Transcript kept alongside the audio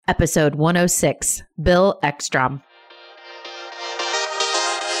episode 106, Bill Ekstrom.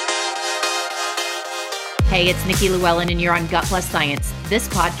 Hey, it's Nikki Llewellyn, and you're on Gut Plus Science. This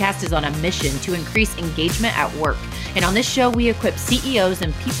podcast is on a mission to increase engagement at work. And on this show, we equip CEOs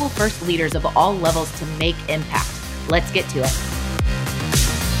and people-first leaders of all levels to make impact. Let's get to it.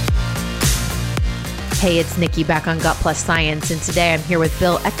 Hey, it's Nikki back on Gut Plus Science, and today I'm here with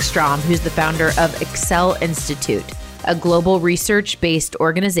Bill Ekstrom, who's the founder of Excel Institute, a global research-based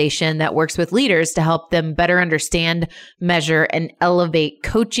organization that works with leaders to help them better understand, measure, and elevate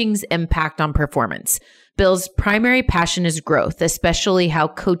coaching's impact on performance. Bill's primary passion is growth, especially how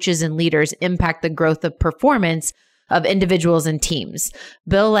coaches and leaders impact the growth of performance of individuals and teams.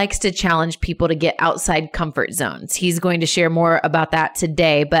 Bill likes to challenge people to get outside comfort zones. He's going to share more about that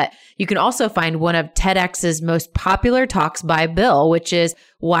today, but you can also find one of TEDx's most popular talks by Bill, which is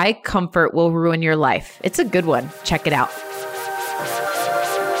Why Comfort Will Ruin Your Life. It's a good one. Check it out.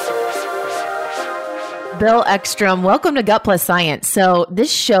 Bill Ekstrom, welcome to Gut Plus Science. So this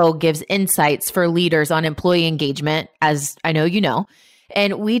show gives insights for leaders on employee engagement, as I know you know.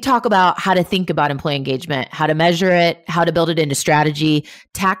 And we talk about how to think about employee engagement, how to measure it, how to build it into strategy,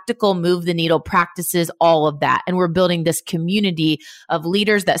 tactical move the needle practices, all of that. And we're building this community of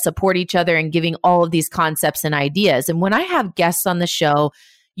leaders that support each other and giving all of these concepts and ideas. And when I have guests on the show,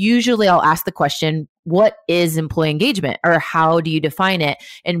 usually I'll ask the question, what is employee engagement, or how do you define it?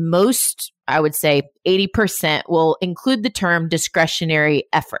 And most, I would say 80% will include the term discretionary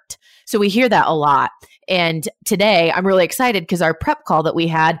effort. So we hear that a lot. And today I'm really excited because our prep call that we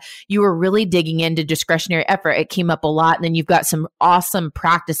had, you were really digging into discretionary effort. It came up a lot. And then you've got some awesome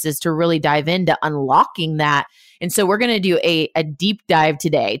practices to really dive into unlocking that. And so we're going to do a deep dive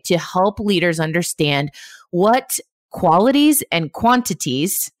today to help leaders understand what qualities and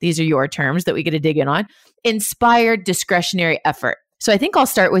quantities, these are your terms that we get to dig in on, inspired discretionary effort. So I think I'll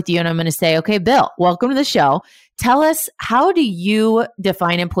start with you, and I'm going to say, okay, Bill, welcome to the show. Tell us, how do you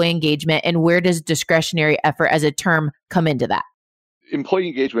define employee engagement, and where does discretionary effort as a term come into that? Employee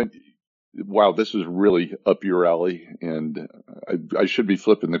engagement, wow, this is really up your alley, and I should be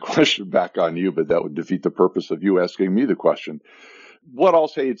flipping the question back on you, but that would defeat the purpose of you asking me the question. What I'll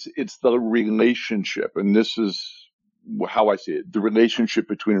say, it's the relationship, and this is how I see it, the relationship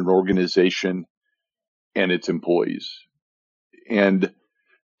between an organization and its employees. And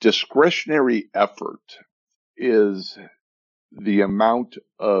discretionary effort is the amount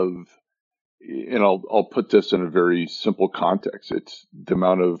of, and I'll put this in a very simple context, it's the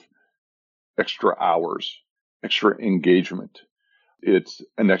amount of extra hours, extra engagement. It's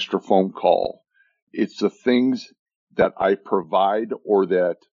an extra phone call. It's the things that I provide or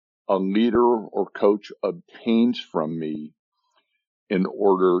that a leader or coach obtains from me in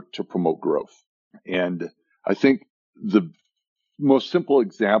order to promote growth. And I think the most simple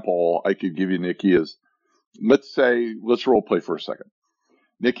example I could give you, Nikki, is let's role play for a second.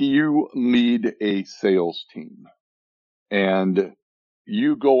 Nikki, you lead a sales team and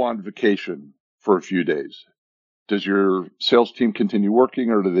you go on vacation for a few days. Does your sales team continue working,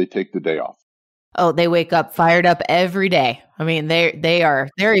 or do they take the day off? Oh, they wake up fired up every day. I mean, they're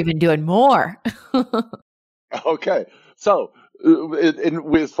even doing more. Okay. So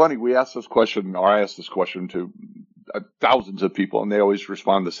it's funny, we asked this question, or I asked this question to thousands of people, and they always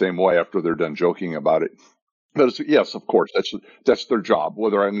respond the same way after they're done joking about it. But yes, of course, that's their job.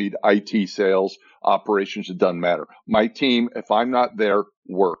 Whether I lead IT, sales, operations, it doesn't matter. My team, if I'm not there,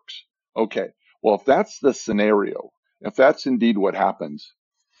 works. Okay. Well, if that's the scenario, if that's indeed what happens,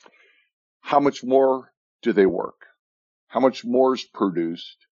 how much more do they work? How much more is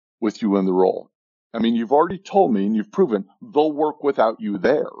produced with you in the role? I mean, you've already told me and you've proven they'll work without you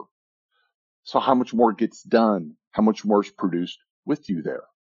there. So how much more gets done? How much more is produced with you there?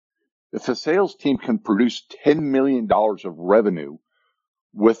 If a sales team can produce $10 million of revenue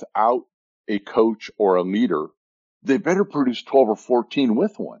without a coach or a leader, they better produce 12 or 14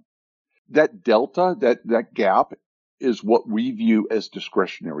 with one. That delta, that gap is what we view as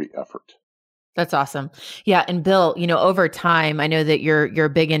discretionary effort. That's awesome. Yeah. And Bill, over time, I know that you're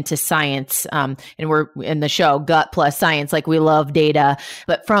big into science, and we're in the show Gut Plus Science, like we love data,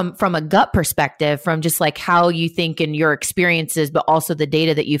 but from a gut perspective, from just like how you think and your experiences, but also the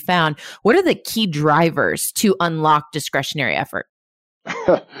data that you found, what are the key drivers to unlock discretionary effort?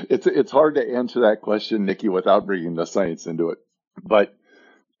 It's hard to answer that question, Nikki, without bringing the science into it. But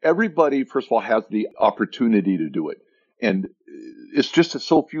everybody, first of all, has the opportunity to do it. And it's just that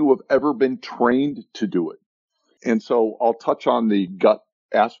so few have ever been trained to do it. And so I'll touch on the gut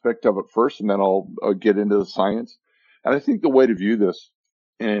aspect of it first, and then I'll get into the science. And I think the way to view this,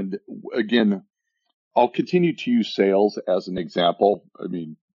 and again, I'll continue to use sales as an example. I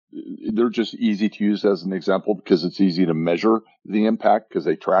mean, they're just easy to use as an example because it's easy to measure the impact because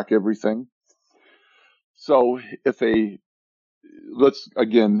they track everything. So let's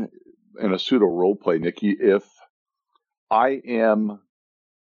again, in a pseudo role play, Nikki, if I am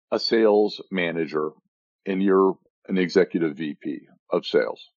a sales manager and you're an executive VP of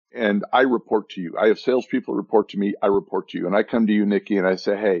sales and I report to you, I have salespeople report to me, I report to you, and I come to you, Nikki, and I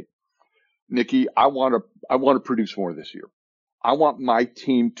say, hey, Nikki, I want to produce more this year. I want my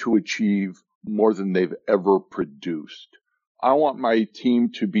team to achieve more than they've ever produced. I want my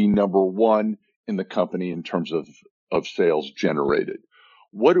team to be number one in the company in terms of sales generated.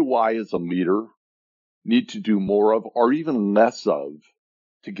 What do I as a leader need to do more of or even less of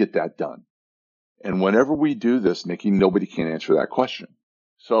to get that done? And whenever we do this, Nikki, nobody can answer that question.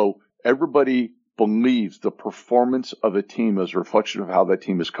 So everybody believes the performance of a team is a reflection of how that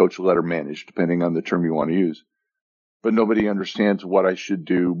team is coached, led, or managed, depending on the term you want to use. But nobody understands what I should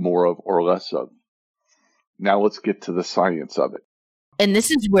do more of or less of. Now let's get to the science of it. And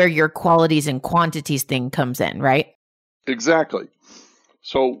this is where your qualities and quantities thing comes in, right? Exactly.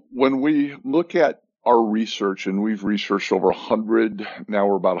 So when we look at our research, and we've researched over 100, now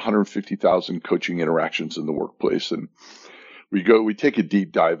we're about 150,000 coaching interactions in the workplace. And we take a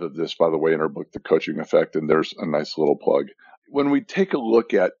deep dive of this, by the way, in our book, The Coaching Effect, and there's a nice little plug. When we take a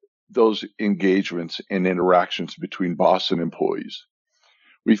look at those engagements and interactions between boss and employees,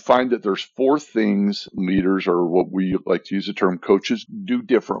 we find that there's 4 things leaders, or what we like to use the term coaches, do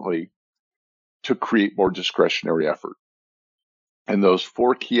differently to create more discretionary effort. And those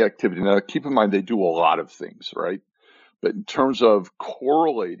 4 key activities, now keep in mind they do a lot of things, right? But in terms of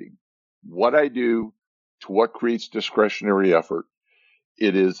correlating what I do to what creates discretionary effort,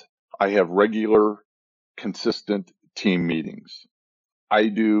 it is I have regular, consistent team meetings. I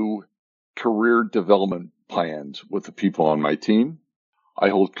do career development plans with the people on my team. I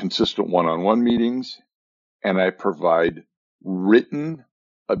hold consistent one-on-one meetings, and I provide written,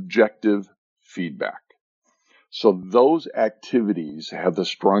 objective feedback. So those activities have the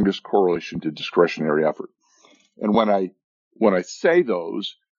strongest correlation to discretionary effort. And when I say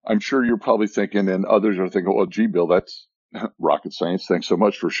those, I'm sure you're probably thinking, and others are thinking, well, gee, Bill, that's rocket science. Thanks so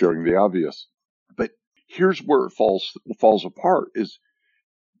much for sharing the obvious. But here's where it falls apart is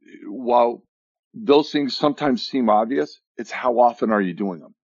while those things sometimes seem obvious, it's how often are you doing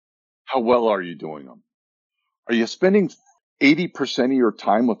them? How well are you doing them? Are you spending 80% of your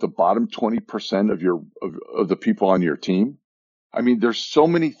time with the bottom 20% of the people on your team? I mean, there's so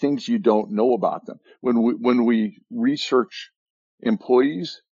many things you don't know about them. When we research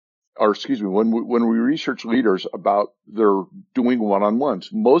employees, or excuse me, when we research leaders about their doing one-on-ones,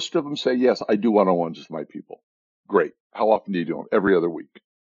 most of them say, yes, I do one-on-ones with my people. Great. How often do you do them? Every other week.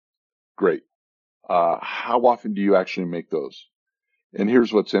 Great. How often do you actually make those? And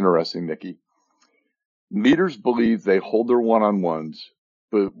here's what's interesting, Nikki. Leaders believe they hold their one-on-ones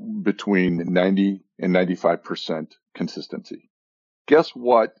between 90 and 95% consistency. Guess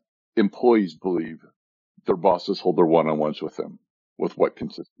what employees believe their bosses hold their one-on-ones with them? With what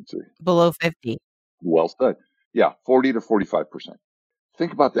consistency? Below 50. Well said. Yeah, 40 to 45%.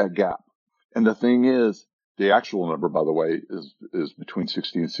 Think about that gap. And the thing is, the actual number, by the way, is between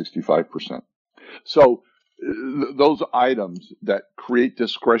 60 and 65%. So those items that create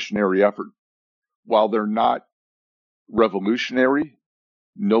discretionary effort, while they're not revolutionary,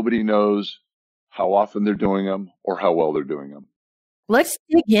 nobody knows how often they're doing them or how well they're doing them. Let's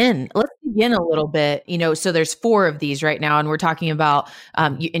dig in a little bit. So there's 4 of these right now, and we're talking about,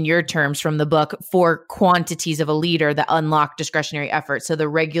 in your terms from the book, 4 quantities of a leader that unlock discretionary effort. So the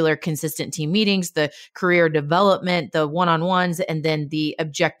regular, consistent team meetings, the career development, the one-on-ones, and then the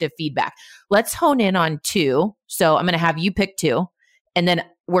objective feedback. Let's hone in on 2. So I'm going to have you pick 2, and then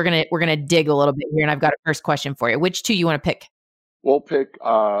we're gonna dig a little bit here. And I've got a first question for you. Which 2 you want to pick? We'll pick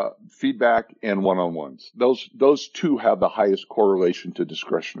feedback and one-on-ones. Those 2 have the highest correlation to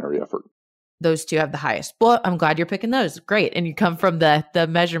discretionary effort. Those 2 have the highest. Well, I'm glad you're picking those. Great. And you come from the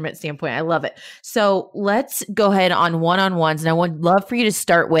measurement standpoint. I love it. So let's go ahead on one-on-ones. And I would love for you to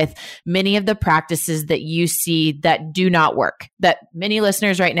start with many of the practices that you see that do not work, that many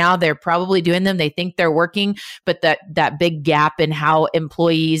listeners right now, they're probably doing them. They think they're working, but that big gap in how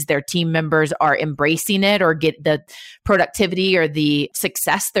employees, their team members are embracing it or get the productivity or the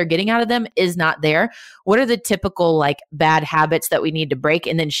success they're getting out of them is not there. What are the typical bad habits that we need to break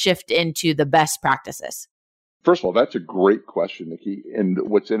and then shift into the best practices? First of all, that's a great question, Nikki. And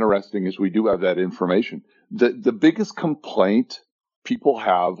what's interesting is we do have that information. The biggest complaint people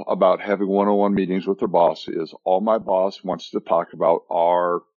have about having one-on-one meetings with their boss is all my boss wants to talk about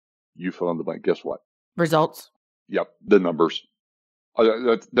are, you fill in the blank. Guess what? Results. Yep, the numbers.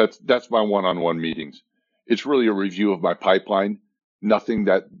 That's my one-on-one meetings. It's really a review of my pipeline. Nothing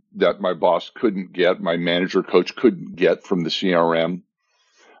that my boss couldn't get, my manager coach couldn't get from the CRM.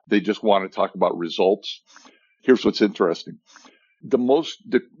 They just want to talk about results. Here's what's interesting. The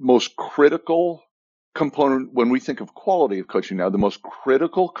most critical component when we think of quality of coaching now, the most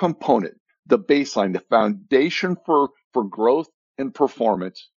critical component, the baseline, the foundation for growth and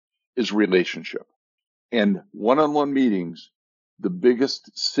performance is relationship. And one-on-one meetings, the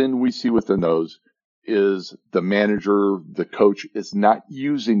biggest sin we see within those is the manager, the coach is not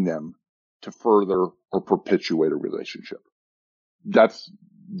using them to further or perpetuate a relationship. That's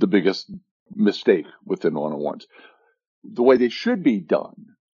the biggest mistake within one-on-ones. The way they should be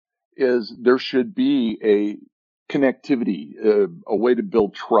done is there should be a connectivity, a way to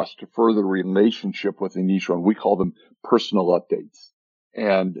build trust to further relationship within each one. We call them personal updates.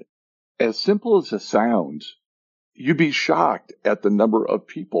 And as simple as it sounds, you'd be shocked at the number of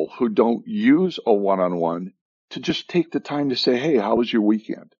people who don't use a one-on-one to just take the time to say, hey, how was your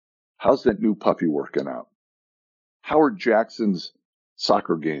weekend? How's that new puppy working out? How are Jackson's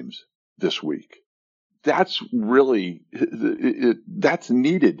soccer games this week? That's really, that's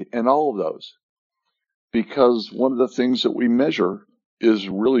needed in all of those. Because one of the things that we measure is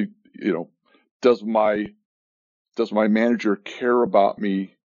really, does my manager care about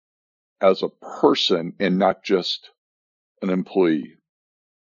me as a person and not just an employee?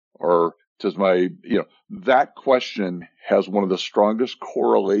 Or does that question has one of the strongest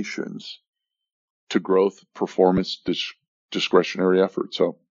correlations to growth, performance, discretionary effort.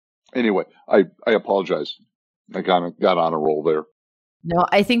 So anyway, I apologize. I kind of got on a roll there. No,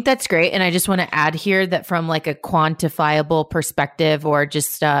 I think that's great. And I just want to add here that from like a quantifiable perspective or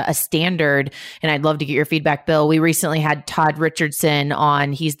just a standard, and I'd love to get your feedback, Bill. We recently had Todd Richardson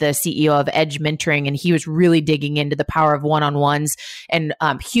on. He's the CEO of Edge Mentoring, and he was really digging into the power of one-on-ones and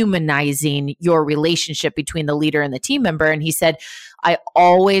humanizing your relationship between the leader and the team member. And he said, I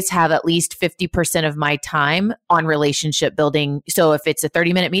always have at least 50% of my time on relationship building. So if it's a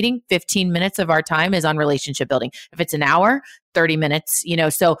 30-minute meeting, 15 minutes of our time is on relationship building. If it's an hour, 30 minutes,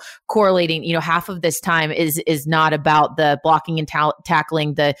 so correlating, half of this time is not about the blocking and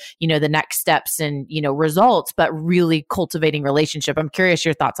tackling the, the next steps and, results, but really cultivating relationship. I'm curious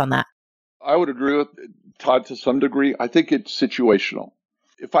your thoughts on that. I would agree with Todd to some degree. I think it's situational.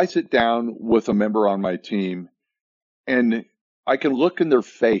 If I sit down with a member on my team and I can look in their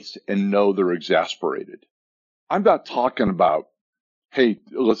face and know they're exasperated, I'm not talking about, hey,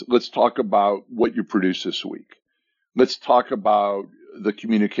 let's talk about what you produced this week. Let's talk about the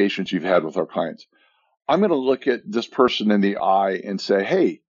communications you've had with our clients. I'm going to look at this person in the eye and say,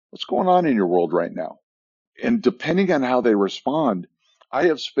 hey, what's going on in your world right now? And depending on how they respond, I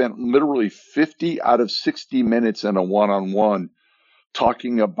have spent literally 50 out of 60 minutes in a one-on-one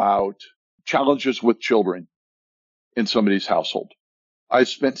talking about challenges with children in somebody's household. I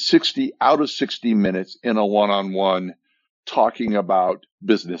spent 60 out of 60 minutes in a one-on-one talking about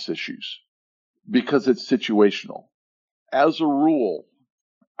business issues because it's situational. As a rule,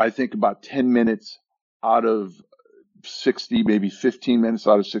 I think about 10 minutes out of 60, maybe 15 minutes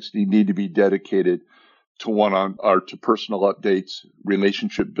out of 60 need to be dedicated to to personal updates,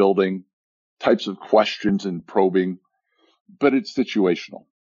 relationship building, types of questions and probing, but it's situational.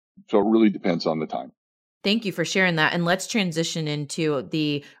 So it really depends on the time. Thank you for sharing that. And let's transition into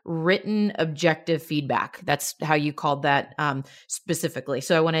the written objective feedback. That's how you called that specifically.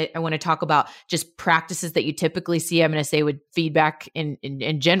 So I want to talk about just practices that you typically see. I'm going to say with feedback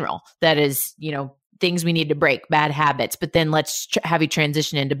in general, that is, things we need to break, bad habits. But then let's have you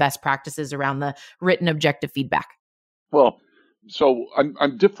transition into best practices around the written objective feedback. Well, so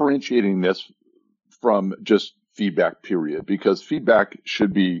I'm differentiating this from just feedback, period, because feedback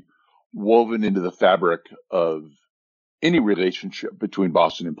should be woven into the fabric of any relationship between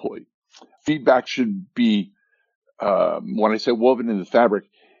boss and employee. Feedback should be, when I say woven in the fabric,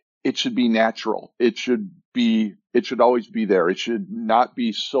 it should be natural. It should always be there. It should not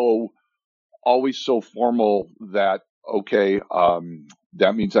be always so formal that, okay,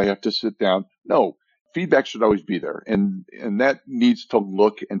 that means I have to sit down. No, feedback should always be there. And that needs to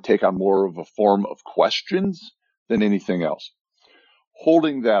look and take on more of a form of questions than anything else.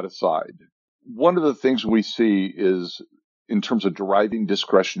 Holding that aside, one of the things we see is, in terms of deriving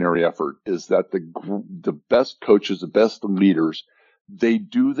discretionary effort, is that the best coaches, the best leaders, they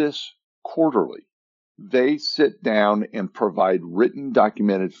do this quarterly. They sit down and provide written,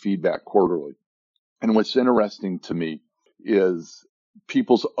 documented feedback quarterly. And what's interesting to me is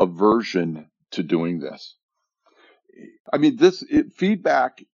people's aversion to doing this. I mean,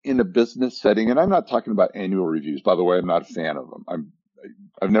 feedback in a business setting, and I'm not talking about annual reviews. By the way, I'm not a fan of them.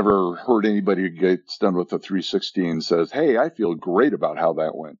 I've never heard anybody who gets done with a 360 and says, hey, I feel great about how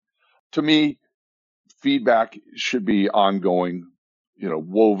that went. To me, feedback should be ongoing,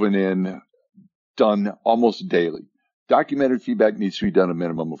 woven in, done almost daily. Documented feedback needs to be done a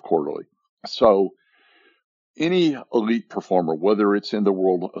minimum of quarterly. So any elite performer, whether it's in the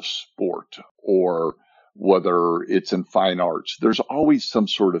world of sport or whether it's in fine arts, there's always some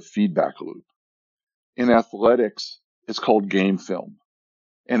sort of feedback loop. In athletics, it's called game film.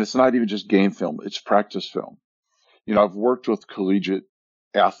 And it's not even just game film, it's practice film. I've worked with collegiate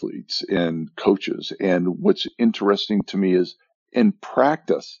athletes and coaches, and what's interesting to me is in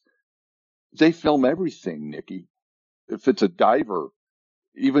practice, they film everything, Nikki. If it's a diver,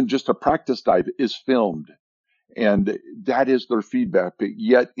 even just a practice dive is filmed, and that is their feedback. But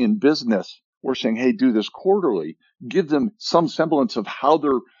yet in business, we're saying, hey, do this quarterly, give them some semblance of how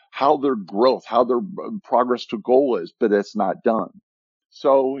their growth, how their progress to goal is, but it's not done.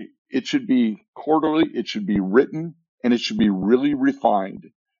 So it should be quarterly, it should be written, and it should be really refined.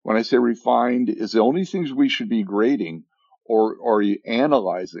 When I say refined, is the only things we should be grading or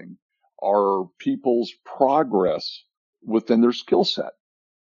analyzing are people's progress within their skill set.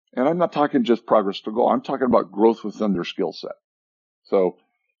 And I'm not talking just progress to goal. I'm talking about growth within their skill set. So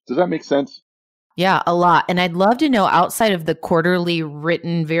does that make sense? Yeah, a lot. And I'd love to know, outside of the quarterly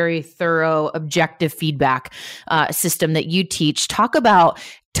written, very thorough, objective feedback system that you teach, talk about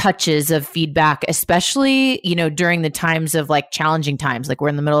touches of feedback, especially, during the times of like challenging times, like we're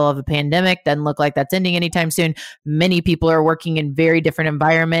in the middle of a pandemic, doesn't look like that's ending anytime soon. Many people are working in very different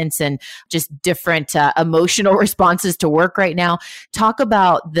environments and just different emotional responses to work right now. Talk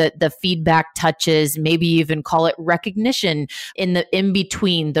about the feedback touches, maybe even call it recognition in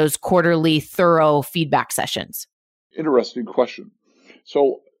between those quarterly thorough feedback sessions. Interesting question.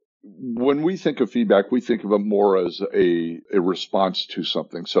 So when we think of feedback, we think of it more as a response to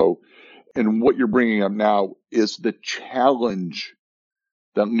something. So, and what you're bringing up now is the challenge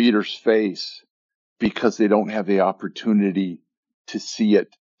that leaders face because they don't have the opportunity to see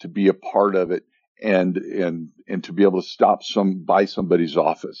it, to be a part of it, and to be able to stop by somebody's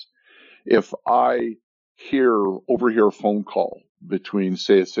office. If I overhear a phone call between,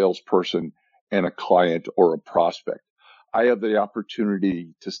 say, a salesperson and a client or a prospect, I have the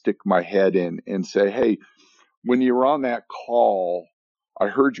opportunity to stick my head in and say, hey, when you were on that call, I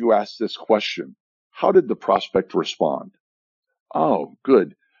heard you ask this question. How did the prospect respond? Oh,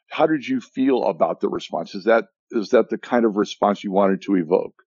 good. How did you feel about the response? Is that the kind of response you wanted to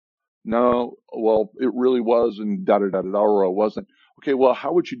evoke? No, well, it really was, and da-da-da-da-da, or it wasn't. Okay, well,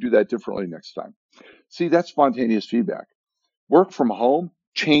 how would you do that differently next time? See, that's spontaneous feedback. Work from home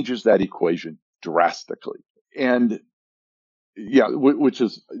changes that equation drastically. And yeah, which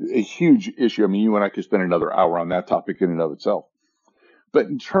is a huge issue. I mean, you and I could spend another hour on that topic in and of itself. But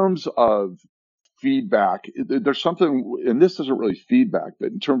in terms of feedback, there's something, and this isn't really feedback,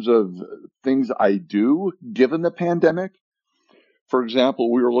 but in terms of things I do given the pandemic, for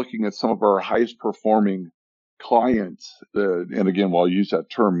example, we were looking at some of our highest performing clients, and again, I'll use that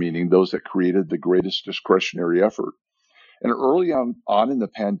term, meaning those that created the greatest discretionary effort. And early on in the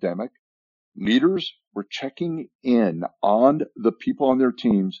pandemic, leaders were checking in on the people on their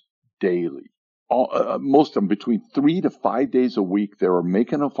teams daily. Most of them, between 3 to 5 days a week, they were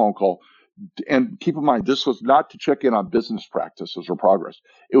making a phone call. And keep in mind, this was not to check in on business practices or progress.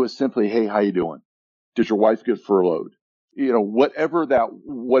 It was simply, hey, how you doing? Did your wife get furloughed? Whatever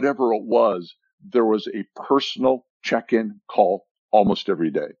it was, there was a personal check-in call almost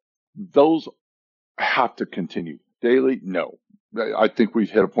every day. Those have to continue. Daily? No. I think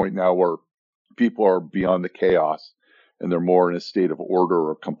we've hit a point now where people are beyond the chaos and they're more in a state of order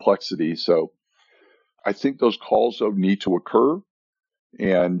or complexity. So I think those calls though need to occur,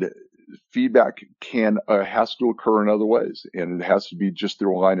 and feedback has to occur in other ways. And it has to be just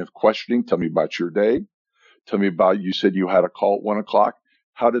through a line of questioning. Tell me about your day. Tell me about, you said you had a call at 1:00.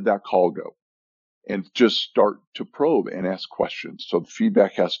 How did that call go? And just start to probe and ask questions. So the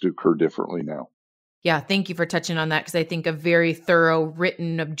feedback has to occur differently now. Yeah, thank you for touching on that, because I think a very thorough,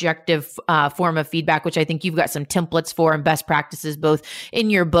 written, objective form of feedback, which I think you've got some templates for and best practices both in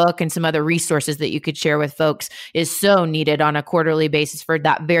your book and some other resources that you could share with folks, is so needed on a quarterly basis for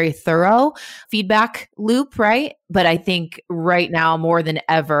that very thorough feedback loop, right? But I think right now more than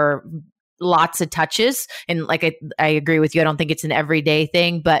ever, lots of touches. And like, I agree with you. I don't think it's an everyday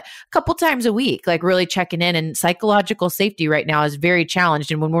thing, but a couple times a week, like really checking in. And psychological safety right now is very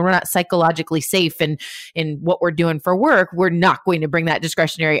challenged. And when we're not psychologically safe in what we're doing for work, we're not going to bring that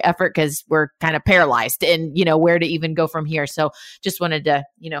discretionary effort because we're kind of paralyzed and, where to even go from here. So just wanted to,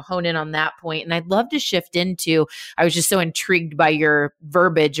 hone in on that point. And I'd love to shift into, I was just so intrigued by your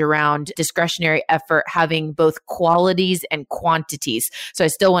verbiage around discretionary effort having both qualities and quantities. So I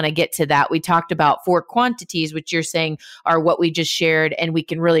still want to get to that. We talked about 4 quantities, which you're saying are what we just shared, and we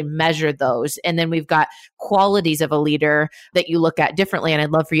can really measure those. And then we've got qualities of a leader that you look at differently. And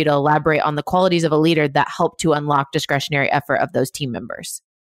I'd love for you to elaborate on the qualities of a leader that help to unlock discretionary effort of those team members.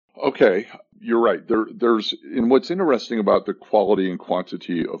 Okay, you're right. And what's interesting about the quality and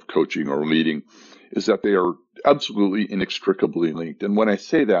quantity of coaching or leading is that they are absolutely inextricably linked. And when I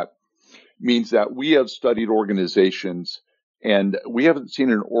say that, means that we have studied organizations and we haven't seen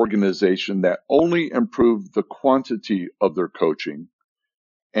an organization that only improved the quantity of their coaching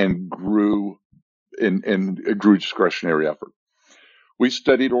and grew discretionary effort. We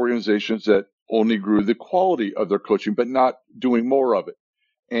studied organizations that only grew the quality of their coaching, but not doing more of it,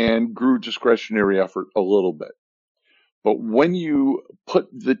 and grew discretionary effort a little bit. But when you put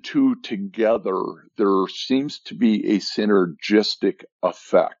the two together, there seems to be a synergistic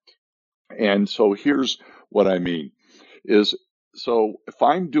effect. And so here's what I mean is, so if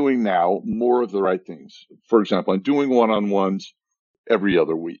I'm doing now more of the right things, for example, I'm doing one-on-ones every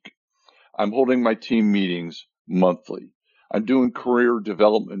other week. I'm holding my team meetings monthly. I'm doing career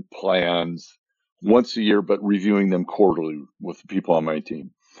development plans once a year, but reviewing them quarterly with the people on my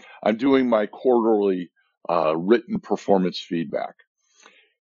team. I'm doing my quarterly written performance feedback.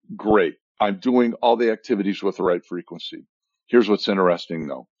 Great. I'm doing all the activities with the right frequency. Here's what's interesting,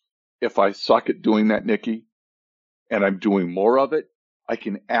 though. If I suck at doing that, Nikki, and I'm doing more of it, I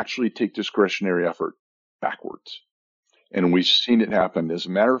can actually take discretionary effort backwards. And we've seen it happen. As a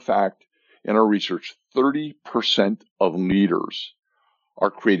matter of fact, in our research, 30% of leaders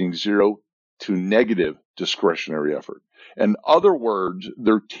are creating 0 to negative discretionary effort. In other words,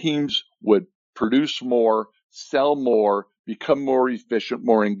 their teams would produce more, sell more, become more efficient,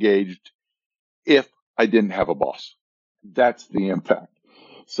 more engaged if I didn't have a boss. That's the impact.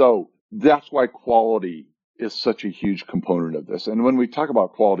 So that's why quality is such a huge component of this. And when we talk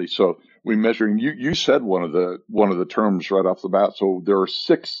about quality, so we measuring, you said one of the terms right off the bat. So there are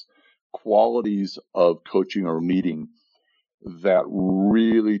 6 qualities of coaching or leading that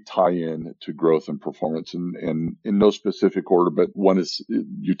really tie in to growth and performance, and in no specific order, but one is,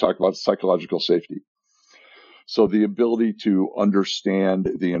 you talk about psychological safety. So the ability to understand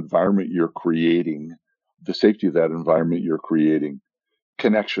the environment you're creating, the safety of that environment you're creating.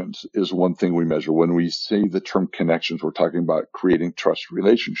 Connections is one thing we measure. When we say the term connections, we're talking about creating trust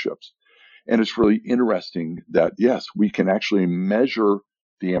relationships. And it's really interesting that, yes, we can actually measure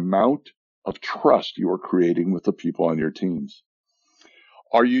the amount of trust you are creating with the people on your teams.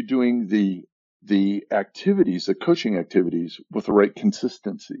 Are you doing the activities, the coaching activities, with the right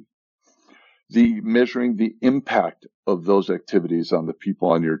consistency? Measuring the impact of those activities on the people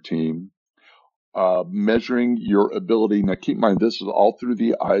on your team. Measuring your ability. Now, keep in mind, this is all through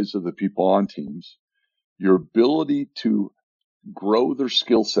the eyes of the people on teams. Your ability to grow their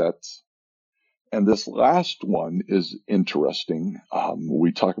skill sets. And this last one is interesting.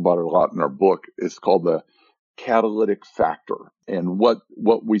 We talk about it a lot in our book. It's called the catalytic factor. And what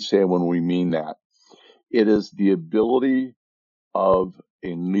we say when we mean that, it is the ability of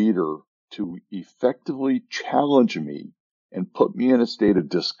a leader to effectively challenge me and put me in a state of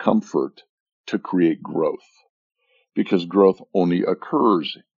discomfort to create growth, because growth only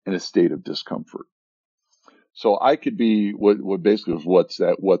occurs in a state of discomfort. So I could be what basically is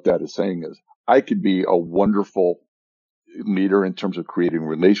what that is saying is, I could be a wonderful leader in terms of creating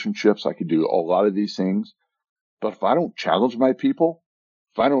relationships. I could do a lot of these things, but if I don't challenge my people,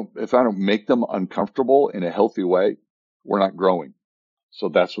 if I don't make them uncomfortable in a healthy way, we're not growing. So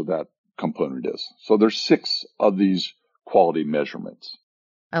that's what that component is. So there's 6 of these quality measurements.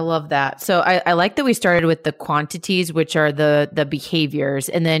 I love that. So I like that we started with the quantities, which are the behaviors,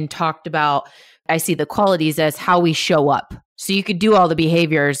 and then talked about, I see the qualities as how we show up. So you could do all the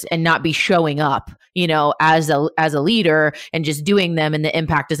behaviors and not be showing up, as a leader and just doing them, and the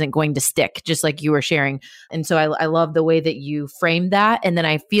impact isn't going to stick, just like you were sharing. And so I love the way that you framed that. And then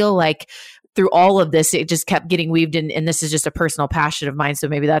I feel like through all of this, it just kept getting weaved in. And this is just a personal passion of mine, so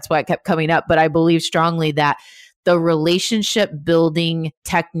maybe that's why it kept coming up. But I believe strongly that the relationship building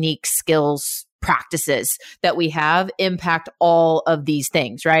technique skills practices that we have impact all of these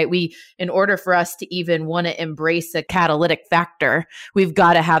things, right? In order for us to even want to embrace a catalytic factor, we've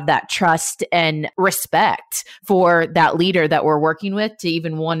got to have that trust and respect for that leader that we're working with to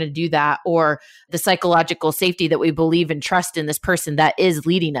even want to do that, or the psychological safety that we believe and trust in this person that is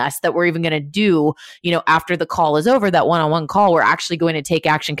leading us, that we're even going to do, after the call is over, that one-on-one call, we're actually going to take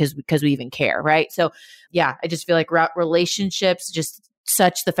action because we even care, right? So yeah, I just feel like relationships, just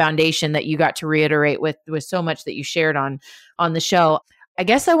such the foundation that you got to reiterate with so much that you shared on the show. I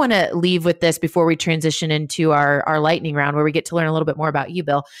guess I want to leave with this before we transition into our lightning round, where we get to learn a little bit more about you,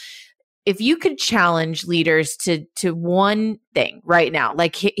 Bill. If you could challenge leaders to one thing right now,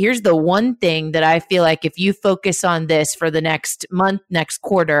 like here's the one thing that I feel like if you focus on this for the next month, next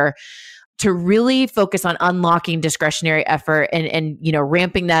quarter, to really focus on unlocking discretionary effort and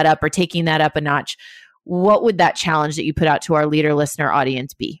ramping that up or taking that up a notch, what would that challenge that you put out to our leader listener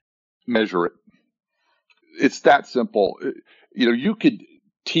audience be? Measure it. It's that simple. You could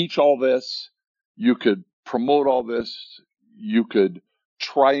teach all this, you could promote all this, you could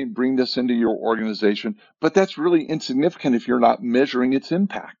try and bring this into your organization, but that's really insignificant if you're not measuring its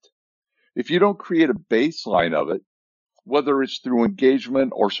impact. If you don't create a baseline of it, whether it's through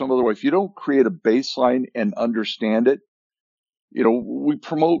engagement or some other way, if you don't create a baseline and understand it, we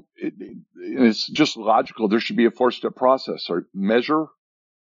promote it, it's just logical. There should be a 4-step process. Or measure,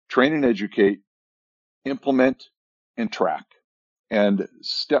 train and educate, implement, and track. And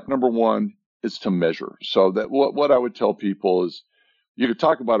step number 1 is to measure. So that what I would tell people is, you can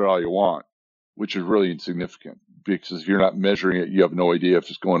talk about it all you want, which is really insignificant, because if you're not measuring it, you have no idea if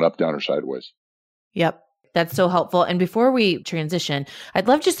it's going up, down, or sideways. Yep. That's so helpful. And before we transition, I'd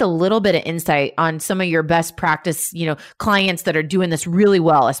love just a little bit of insight on some of your best practice, clients that are doing this really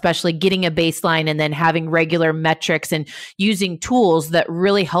well, especially getting a baseline and then having regular metrics and using tools that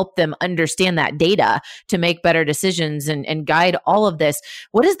really help them understand that data to make better decisions and guide all of this.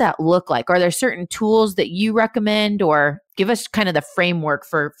 What does that look like? Are there certain tools that you recommend, or give us kind of the framework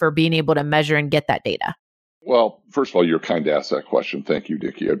for being able to measure and get that data? Well, first of all, you're kind to ask that question. Thank you,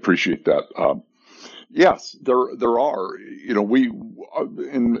 Dickie. I appreciate that. Yes, there are.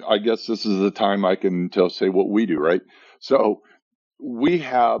 And I guess this is the time I can say what we do, right? So we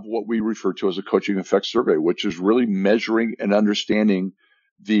have what we refer to as a coaching effect survey, which is really measuring and understanding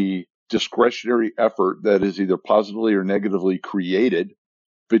the discretionary effort that is either positively or negatively created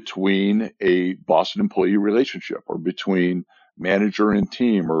between a boss and employee relationship, or between manager and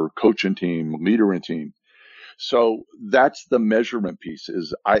team, or coach and team, leader and team. So that's the measurement piece.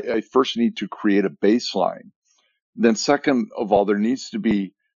 Is I first need to create a baseline. Then second of all, there needs to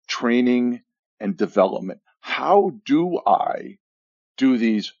be training and development. How do I do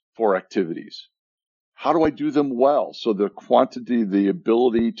these 4 activities? How do I do them well? So the quantity, the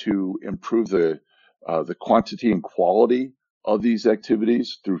ability to improve the quantity and quality of these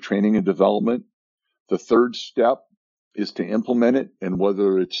activities through training and development. The third step is to implement it, and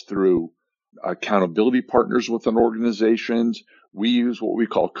whether it's through accountability partners within organizations. We use what we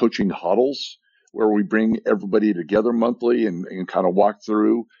call coaching huddles, where we bring everybody together monthly and kind of walk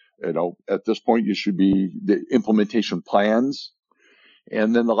through, at this point, you should be the implementation plans.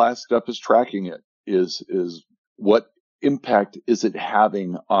 And then the last step is tracking it, is what impact is it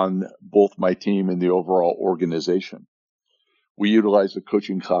having on both my team and the overall organization. We utilize the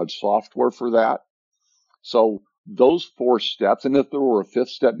Coaching Cloud software for that. So those 4 steps, and if there were a 5th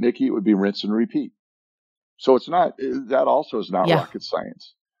step, Nikki, it would be rinse and repeat. So that also is not rocket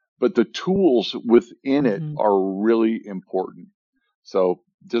science, but the tools within it are really important. So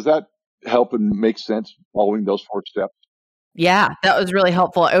does that help and make sense, following those 4 steps? Yeah, that was really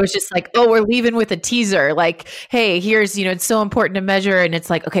helpful. It was just like, oh, we're leaving with a teaser. Like, hey, here's, it's so important to measure. And it's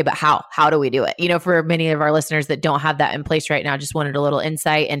like, okay, but how? How do we do it? For many of our listeners that don't have that in place right now, just wanted a little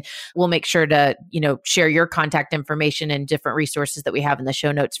insight. And we'll make sure to, share your contact information and different resources that we have in the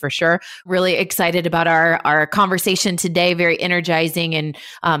show notes for sure. Really excited about our conversation today. Very energizing, and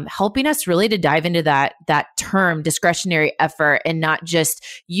helping us really to dive into that term, discretionary effort, and not just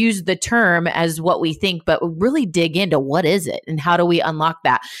use the term as what we think, but really dig into what is it and how do we unlock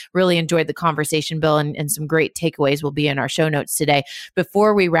that. Really enjoyed the conversation, Bill, and some great takeaways will be in our show notes today.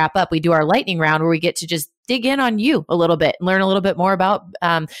 Before we wrap up, we do our lightning round, where we get to just dig in on you a little bit and learn a little bit more about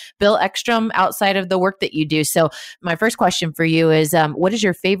Bill Ekstrom outside of the work that you do. So my first question for you is, what is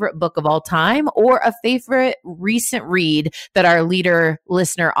your favorite book of all time, or a favorite recent read that our leader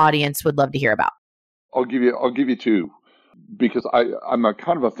listener audience would love to hear about? I'll give you 2, because I'm a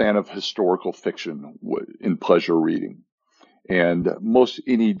kind of a fan of historical fiction in pleasure reading. And most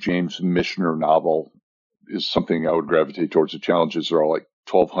any James Michener novel is something I would gravitate towards. The challenges are all like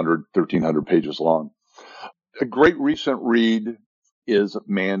 1,200, 1,300 pages long. A great recent read is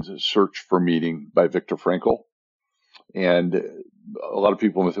Man's Search for Meaning by Viktor Frankl. And a lot of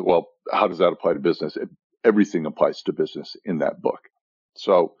people may think, well, how does that apply to business? Everything applies to business in that book.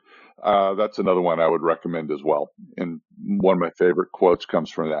 So that's another one I would recommend as well. And one of my favorite quotes comes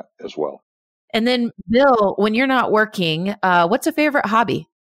from that as well. And then, Bill, when you're not working, what's a favorite hobby?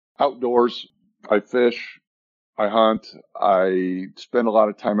 Outdoors. I fish. I hunt. I spend a lot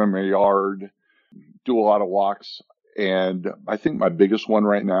of time in my yard, do a lot of walks. And I think my biggest one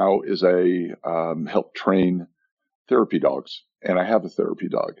right now is help train therapy dogs. And I have a therapy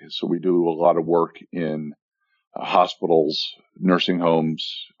dog. So we do a lot of work in hospitals, nursing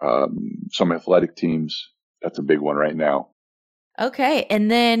homes, some athletic teams. That's a big one right now. Okay. And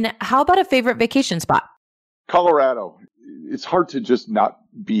then how about a favorite vacation spot? Colorado. It's hard to just not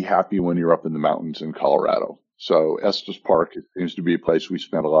be happy when you're up in the mountains in Colorado. So Estes Park seems to be a place we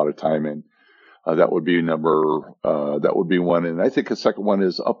spend a lot of time in. That would be one. And I think a second one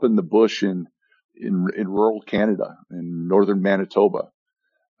is up in the bush in rural Canada, in northern Manitoba.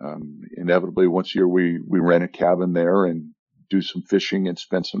 Inevitably, once a year, we rent a cabin there and do some fishing and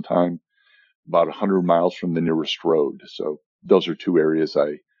spend some time about 100 miles from the nearest road. So those are two areas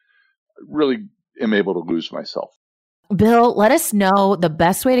I really am able to lose myself. Bill, let us know the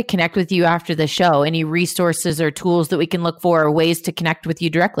best way to connect with you after the show. Any resources or tools that we can look for or ways to connect with you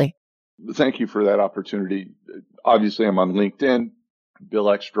directly? Thank you for that opportunity. Obviously, I'm on LinkedIn, Bill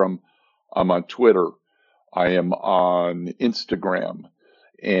Ekstrom. I'm on Twitter. I am on Instagram.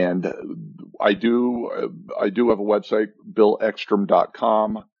 And I do have a website,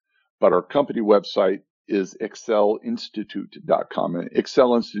 billekstrom.com, but our company website is excellinstitute.com. And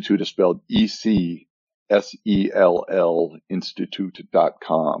Excel Institute is spelled ECSELL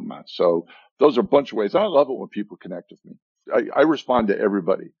Institute.com. So those are a bunch of ways. I love it when people connect with me. I respond to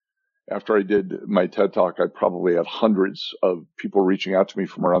everybody. After I did my TED Talk, I probably had hundreds of people reaching out to me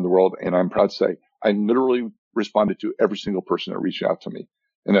from around the world. And I'm proud to say I literally responded to every single person that reached out to me.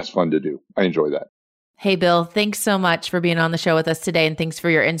 And that's fun to do. I enjoy that. Hey, Bill, thanks so much for being on the show with us today. And thanks for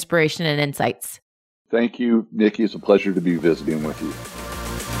your inspiration and insights. Thank you, Nikki. It's a pleasure to be visiting with you.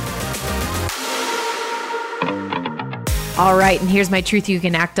 All right. And here's my truth you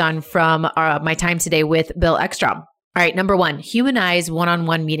can act on from my time today with Bill Ekstrom. All right. Number one, humanize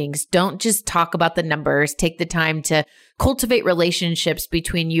one-on-one meetings. Don't just talk about the numbers. Take the time to cultivate relationships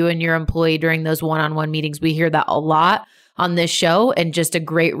between you and your employee during those one-on-one meetings. We hear that a lot on this show, and just a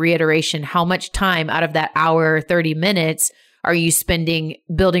great reiteration. How much time out of that hour or 30 minutes are you spending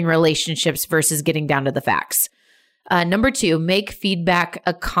building relationships versus getting down to the facts? Number two, make feedback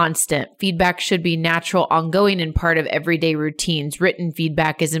a constant. Feedback should be natural, ongoing, and part of everyday routines. Written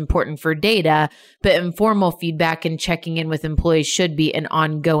feedback is important for data, but informal feedback and checking in with employees should be an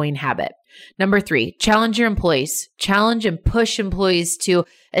ongoing habit. Number three, challenge your employees. Challenge and push employees to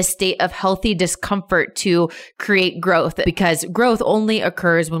a state of healthy discomfort to create growth, because growth only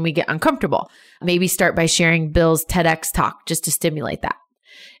occurs when we get uncomfortable. Maybe start by sharing Bill's TEDx talk just to stimulate that.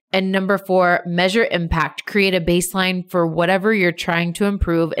 And number four, measure impact. Create a baseline for whatever you're trying to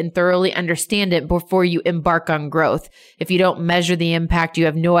improve and thoroughly understand it before you embark on growth. If you don't measure the impact, you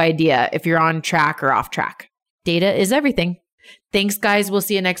have no idea if you're on track or off track. Data is everything. Thanks, guys. We'll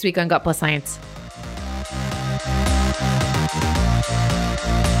see you next week on Gut Plus Science.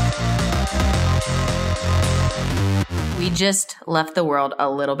 We just left the world a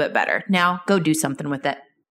little bit better. Now go do something with it.